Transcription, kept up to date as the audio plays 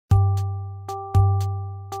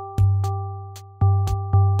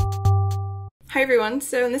Hi everyone,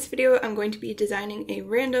 so in this video I'm going to be designing a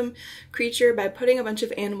random creature by putting a bunch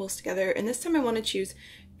of animals together, and this time I want to choose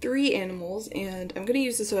 3 animals, and I'm going to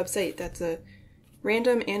use this website that's a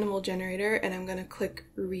random animal generator, and I'm going to click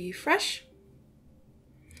refresh.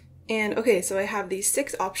 And okay, so I have these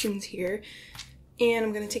 6 options here, and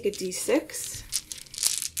I'm going to take a D6,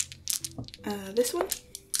 this one.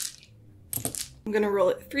 I'm going to roll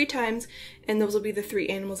it 3 times, and those will be the 3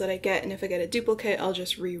 animals that I get, and if I get a duplicate, I'll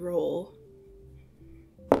just re-roll.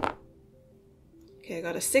 Okay, I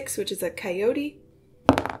got a 6, which is a coyote,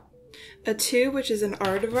 a 2, which is an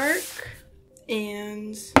aardvark,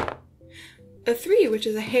 and a 3, which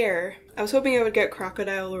is a hare. I was hoping I would get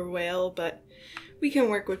crocodile or whale, but we can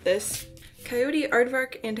work with this. Coyote,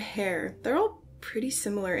 aardvark, and hare. They're all pretty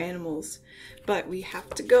similar animals, but we have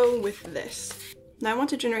to go with this. Now I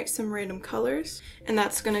want to generate some random colors, and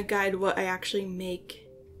that's going to guide what I actually make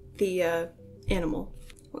the animal,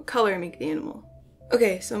 what color I make the animal.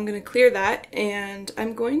 Okay, so I'm going to clear that, and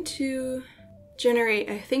I'm going to generate,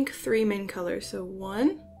 I think, 3 main colors. So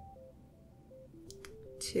 1,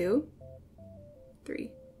 2,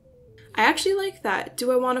 3. I actually like that. Do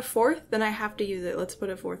I want a 4th? Then I have to use it. Let's put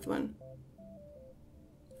a 4th one.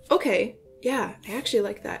 Okay, yeah, I actually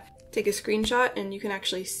like that. Take a screenshot and you can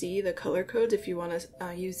actually see the color codes if you want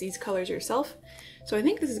to use these colors yourself. So I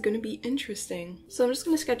think this is going to be interesting. So I'm just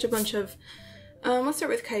going to sketch a bunch of, let's start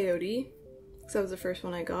with coyote. That was the first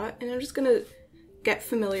one I got, and I'm just gonna get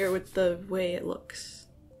familiar with the way it looks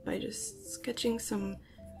by just sketching some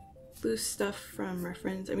loose stuff from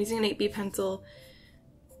reference. I'm using an 8B pencil.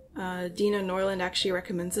 Dina Norland actually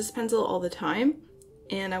recommends this pencil all the time,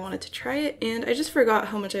 and I wanted to try it, and I just forgot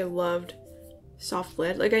how much I loved soft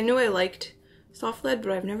lead. Like, I knew I liked soft lead,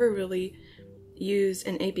 but I've never really used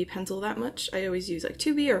an 8B pencil that much. I always use like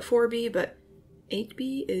 2B or 4B, but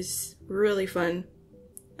 8B is really fun.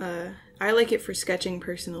 I like it for sketching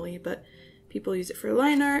personally, but people use it for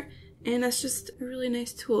line art, and that's just a really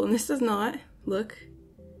nice tool. And this does not look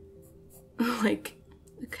like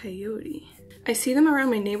a coyote. I see them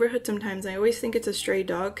around my neighborhood sometimes. I always think it's a stray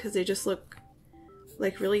dog because they just look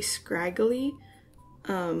like really scraggly,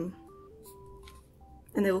 and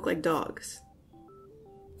they look like dogs.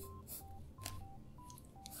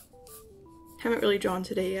 Haven't really drawn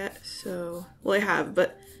today yet, so, well, I have,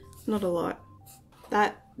 but not a lot.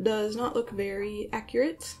 That does not look very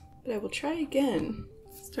accurate, but I will try again.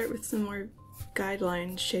 Start with some more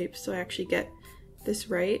guideline shapes so I actually get this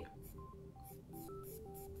right.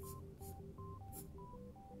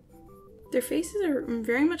 Their faces are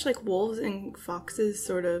very much like wolves and foxes,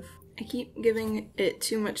 sort of. I keep giving it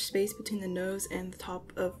too much space between the nose and the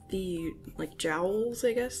top of the, like, jowls,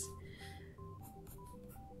 I guess.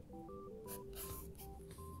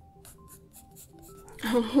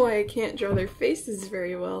 I don't know why I can't draw their faces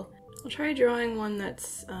very well. I'll try drawing one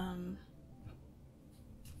that's from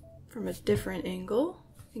a different angle.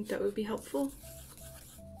 I think that would be helpful.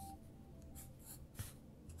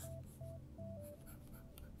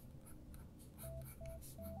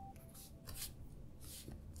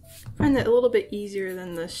 I find that a little bit easier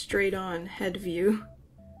than the straight-on head view.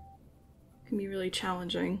 It can be really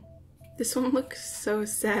challenging. This one looks so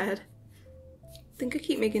sad. I think I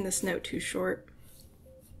keep making the snout too short.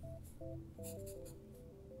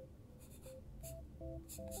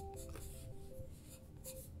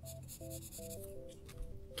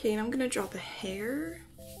 Okay, and I'm gonna draw the hair.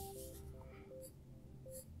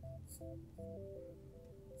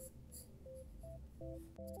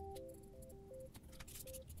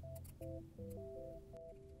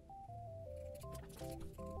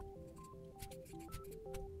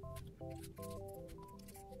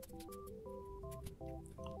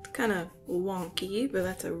 It's kind of wonky, but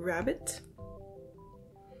that's a rabbit.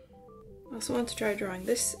 I also want to try drawing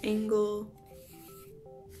this angle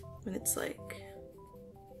when it's like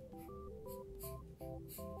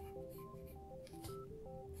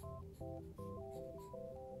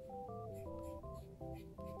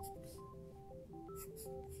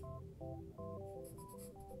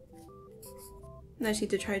and I just need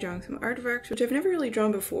to try drawing some aardvarks, which I've never really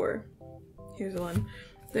drawn before. Here's one.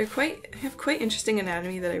 They have quite interesting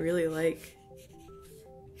anatomy that I really like.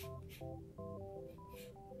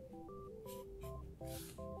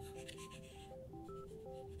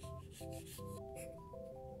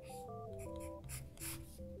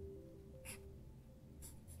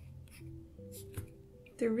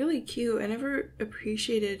 They're really cute. I never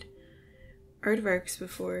appreciated aardvarks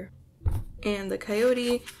before. And the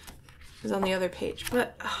coyote is on the other page,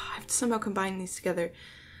 but I have to somehow combine these together.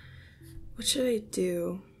 What should I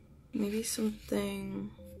do? Maybe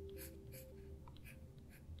something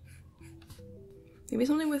Maybe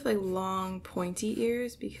something with like long pointy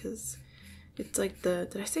ears, because it's like the,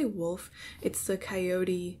 did I say wolf? It's the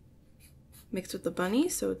coyote mixed with the bunny,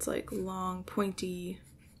 so it's like long pointy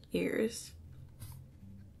ears.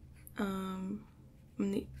 And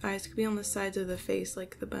the eyes could be on the sides of the face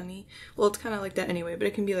like the bunny. Well, it's kind of like that anyway, but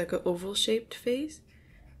it can be like an oval shaped face.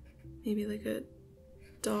 Maybe like a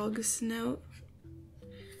dog snout.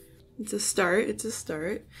 It's a start, it's a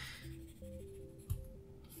start.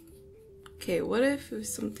 Okay, what if it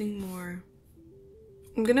was something more?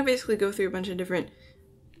 I'm gonna basically go through a bunch of different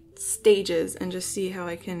stages and just see how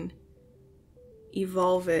I can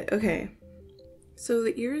evolve it. Okay, so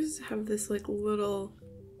the ears have this like little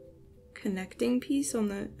connecting piece on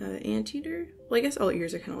the anteater. Well, I guess all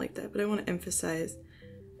ears are kind of like that, but I want to emphasize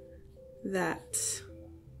that.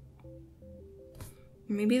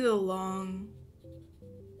 Maybe the long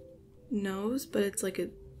nose, but it's like a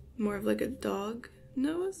more of like a dog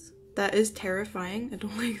nose. That is terrifying. I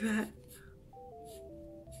don't like that.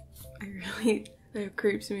 That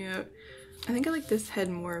creeps me out. I think I like this head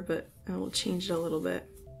more, but I will change it a little bit.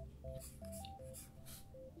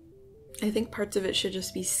 I think parts of it should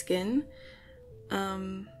just be skin.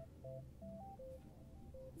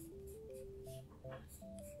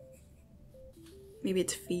 Maybe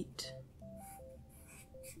it's feet.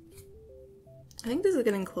 I think this is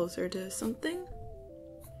getting closer to something,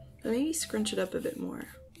 but maybe scrunch it up a bit more.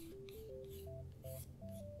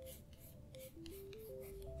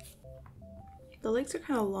 The legs are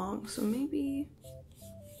kind of long, so maybe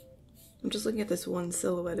I'm just looking at this one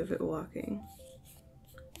silhouette of it walking.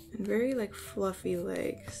 And very like fluffy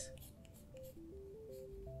legs.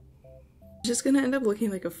 It's just gonna end up looking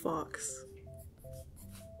like a fox.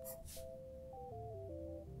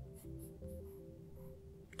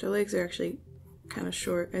 The legs are actually kind of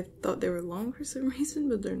short. I thought they were long for some reason,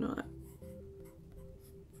 but they're not.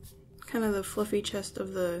 Kind of the fluffy chest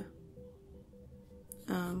of the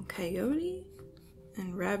coyote,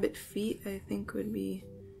 and rabbit feet I think would be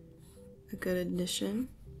a good addition.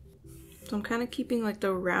 So I'm kind of keeping like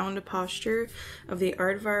the round posture of the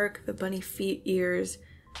aardvark, the bunny feet, ears,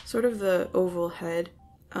 sort of the oval head,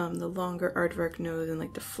 the longer aardvark nose, and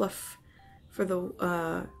like the fluff for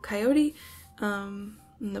the coyote,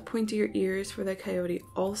 and the pointier ears for the coyote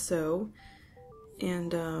also.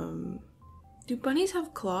 And do bunnies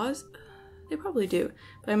have claws? They probably do,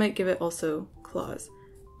 but I might give it also claws,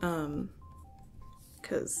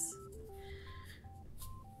 because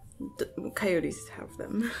coyotes have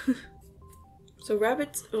them. So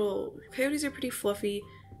rabbits, well, coyotes are pretty fluffy.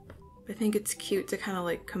 I think it's cute to kind of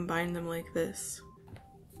like combine them like this.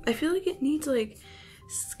 I feel like it needs like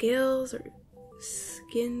scales or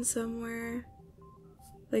skin somewhere.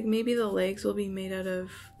 Like maybe the legs will be made out of,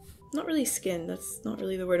 not really skin, that's not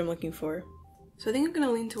really the word I'm looking for. So I think I'm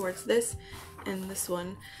gonna lean towards this and this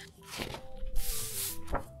one.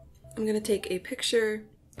 I'm gonna take a picture.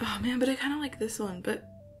 Oh man, but I kind of like this one, but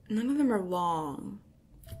none of them are long,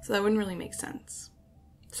 so that wouldn't really make sense.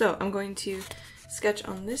 So I'm going to sketch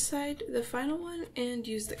on this side, the final one, and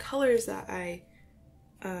use the colors that I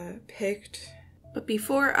picked. But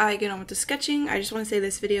before I get on with the sketching, I just want to say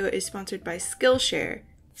this video is sponsored by Skillshare.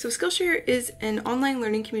 So Skillshare is an online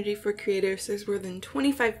learning community for creatives. There's more than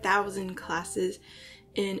 25,000 classes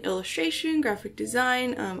in illustration, graphic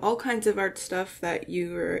design, all kinds of art stuff that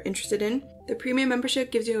you are interested in. The premium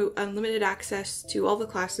membership gives you unlimited access to all the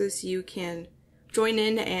classes, so you can join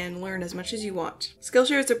in and learn as much as you want.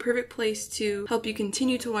 Skillshare is a perfect place to help you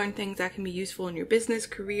continue to learn things that can be useful in your business,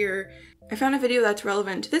 career. I found a video that's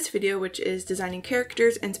relevant to this video, which is designing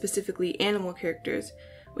characters, and specifically animal characters,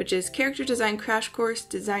 which is Character Design Crash Course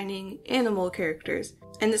Designing Animal Characters.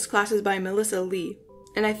 And this class is by Melissa Lee.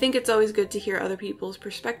 And I think it's always good to hear other people's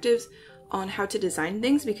perspectives on how to design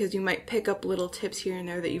things, because you might pick up little tips here and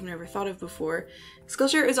there that you've never thought of before.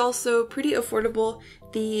 Skillshare is also pretty affordable.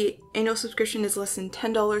 The annual subscription is less than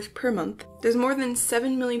 $10 per month. There's more than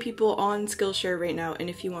 7 million people on Skillshare right now, and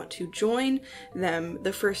if you want to join them,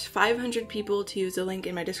 the first 500 people to use the link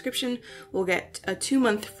in my description will get a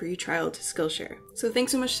 2-month free trial to Skillshare. So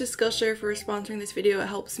thanks so much to Skillshare for sponsoring this video. It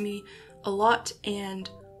helps me a lot. And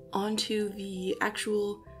onto the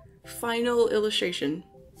actual final illustration.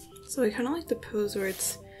 So I kind of like the pose where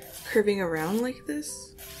it's curving around like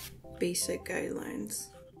this. Basic guidelines.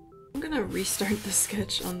 I'm gonna restart the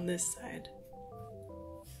sketch on this side.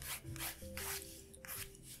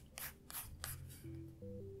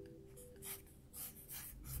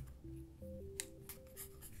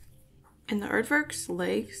 And the aardvark's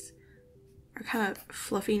legs are kind of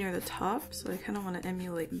fluffy near the top, so I kind of want to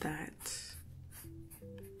emulate that.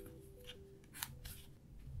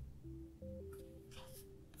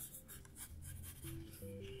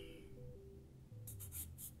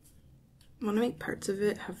 I want to make parts of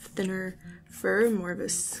it have thinner fur, more of a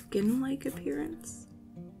skin-like appearance.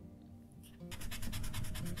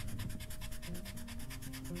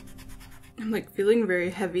 I'm like feeling very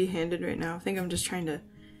heavy-handed right now. I think I'm just trying to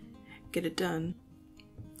get it done.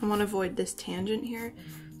 I want to avoid this tangent here,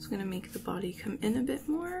 so I'm going to make the body come in a bit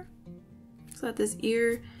more so that this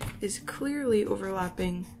ear is clearly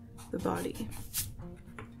overlapping the body.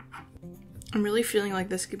 I'm really feeling like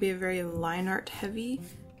this could be a very line art heavy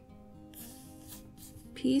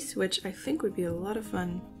piece, which I think would be a lot of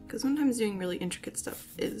fun, because sometimes doing really intricate stuff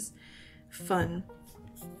is fun.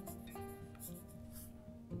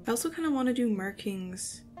 I also kind of want to do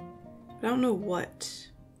markings, but I don't know what.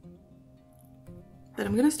 But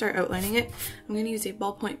I'm going to start outlining it. I'm going to use a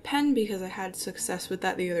ballpoint pen because I had success with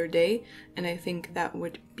that the other day, and I think that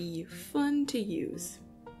would be fun to use.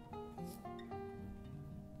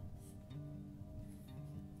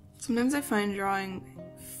 Sometimes I find drawing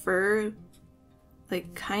fur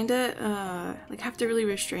like kinda like have to really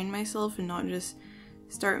restrain myself and not just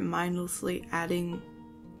start mindlessly adding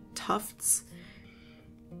tufts.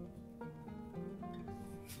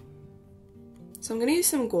 So I'm gonna use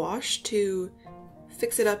some gouache to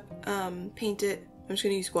fix it up, paint it. I'm just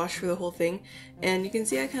gonna use gouache for the whole thing, and you can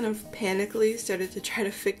see I kind of panically started to try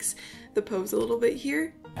to fix the pose a little bit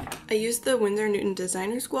here. I used the Winsor Newton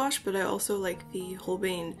Designer's gouache, but I also like the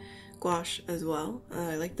Holbein gouache as well.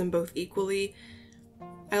 I like them both equally.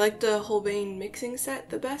 I like the Holbein mixing set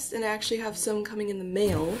the best, and I actually have some coming in the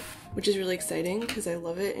mail, which is really exciting because I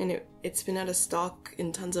love it, and it's been out of stock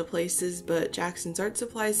in tons of places, but Jackson's Art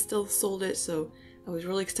Supplies still sold it, so I was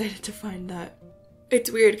really excited to find that. It's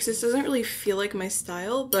weird because this doesn't really feel like my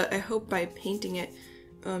style, but I hope by painting it,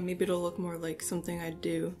 maybe it'll look more like something I'd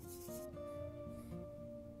do.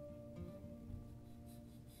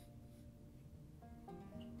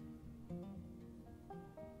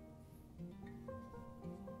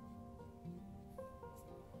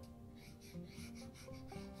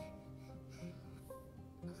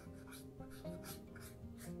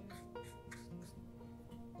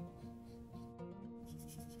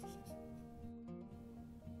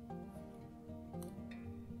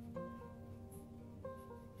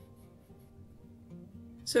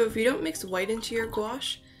 So if you don't mix white into your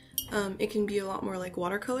gouache, it can be a lot more like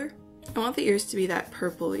watercolor. I want the ears to be that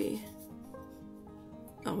purpley.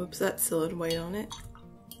 Oh, whoops, that's silhouette white on it.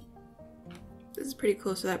 This is pretty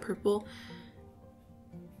close to that purple.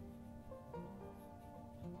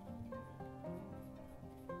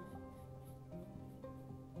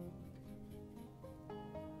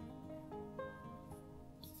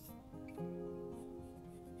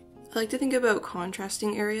 I like to think about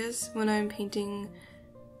contrasting areas when I'm painting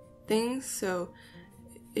things, so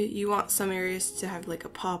you want some areas to have like a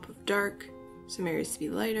pop of dark, some areas to be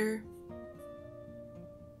lighter.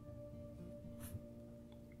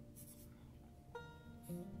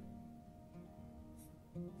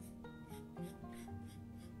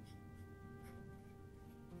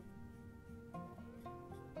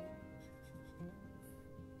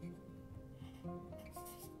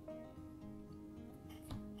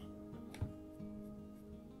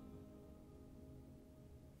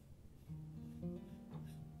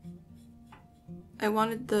 I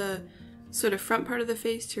wanted the sort of front part of the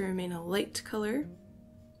face to remain a light color.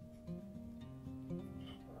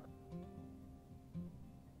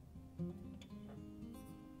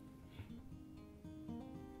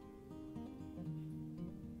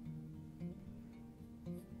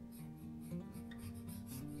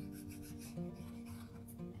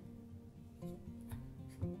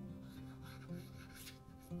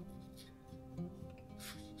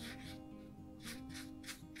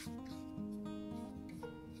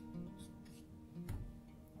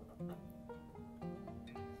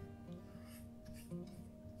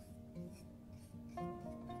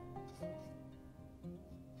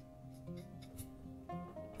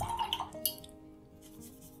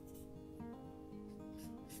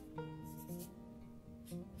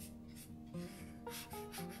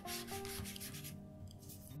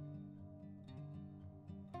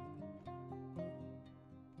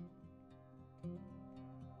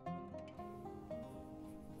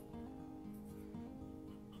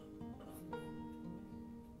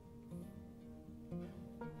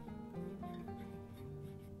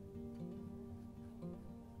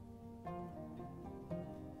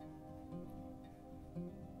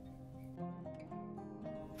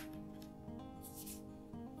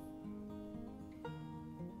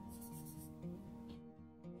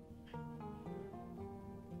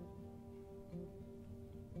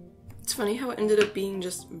 It's funny how it ended up being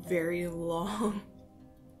just very long.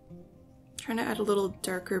 Trying to add a little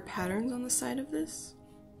darker patterns on the side of this.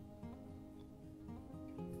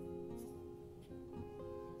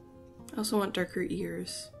 I also want darker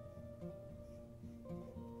ears.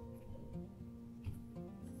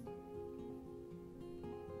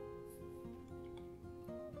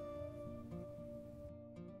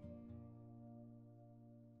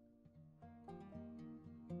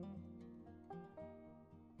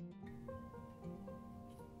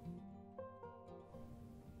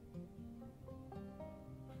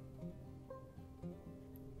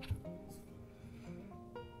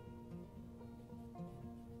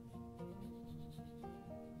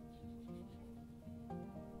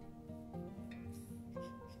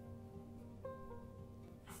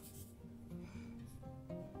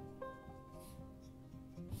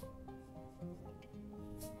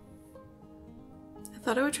 I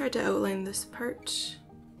thought I would try to outline this part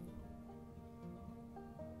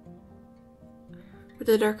with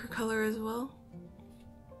a darker color as well,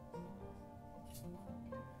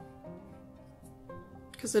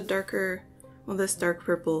 because the darker, well, this dark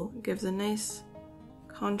purple gives a nice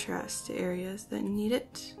contrast to areas that need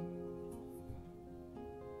it.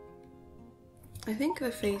 I think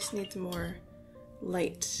the face needs more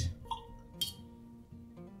light.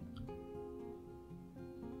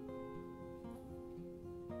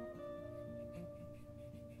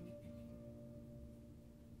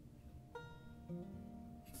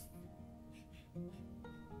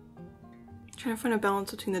 Trying to find a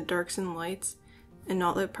balance between the darks and lights and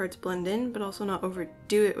not let parts blend in, but also not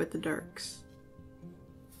overdo it with the darks.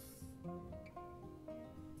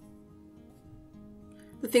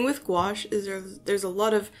 The thing with gouache is there's a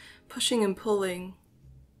lot of pushing and pulling.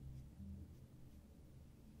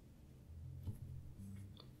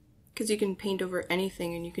 Because you can paint over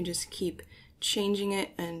anything and you can just keep changing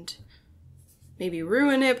it and maybe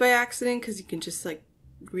ruin it by accident, because you can just like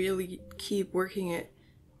really keep working it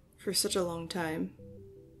for such a long time.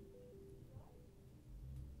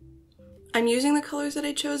 I'm using the colors that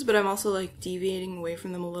I chose, but I'm also like deviating away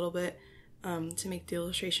from them a little bit to make the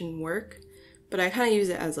illustration work. But I kind of use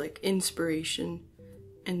it as like inspiration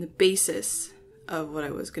and the basis of what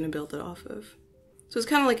I was going to build it off of. So it's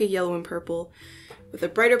kind of like a yellow and purple with a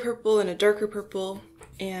brighter purple and a darker purple,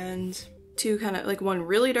 and two kind of like one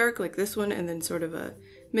really dark like this one, and then sort of a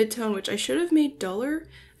mid-tone, which I should have made duller.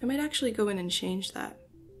 I might actually go in and change that,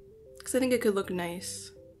 because I think it could look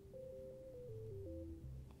nice.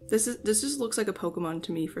 This just looks like a Pokemon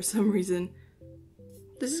to me for some reason.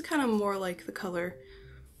 This is kind of more like the color.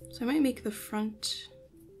 So I might make the front,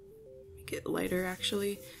 make it lighter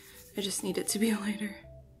actually. I just need it to be lighter.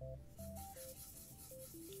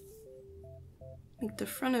 Make the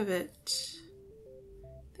front of it,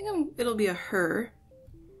 I think it'll be a her.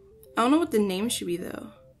 I don't know what the name should be though.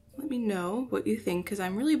 Let me know what you think, because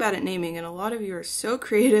I'm really bad at naming and a lot of you are so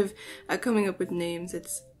creative at coming up with names.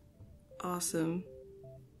 It's awesome.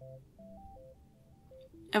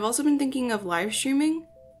 I've also been thinking of live streaming.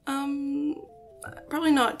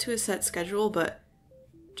 Probably not to a set schedule, but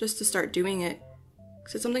just to start doing it.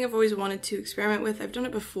 Because it's something I've always wanted to experiment with. I've done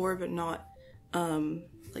it before, but not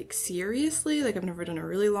like seriously. Like I've never done a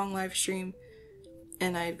really long live stream.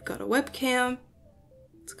 And I've got a webcam.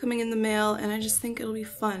 It's coming in the mail, and I just think it'll be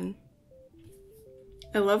fun.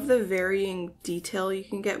 I love the varying detail you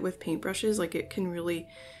can get with paintbrushes. Like it can really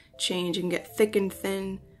change and get thick and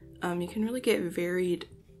thin. You can really get varied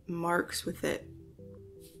marks with it,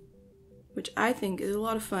 which I think is a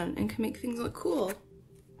lot of fun and can make things look cool.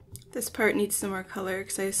 This part needs some more color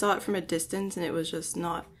because I saw it from a distance and it was just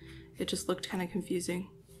not, it just looked kind of confusing.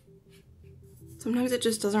 Sometimes it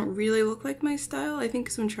just doesn't really look like my style. I think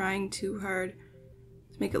because I'm trying too hard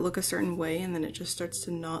to make it look a certain way and then it just starts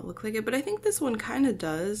to not look like it, but I think this one kind of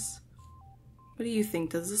does. What do you think?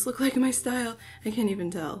 Does this look like my style? I can't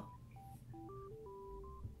even tell.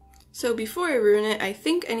 So before I ruin it, I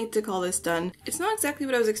think I need to call this done. It's not exactly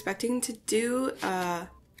what I was expecting to do. I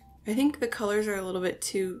think the colors are a little bit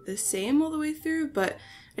too the same all the way through, but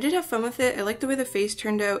I did have fun with it. I like the way the face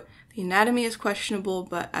turned out. The anatomy is questionable,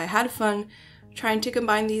 but I had fun trying to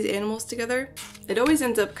combine these animals together. It always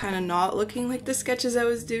ends up kind of not looking like the sketches I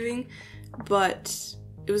was doing, but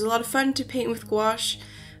it was a lot of fun to paint with gouache.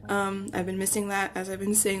 I've been missing that, as I've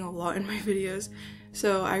been saying a lot in my videos.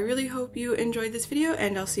 So I really hope you enjoyed this video,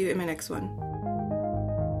 and I'll see you in my next one.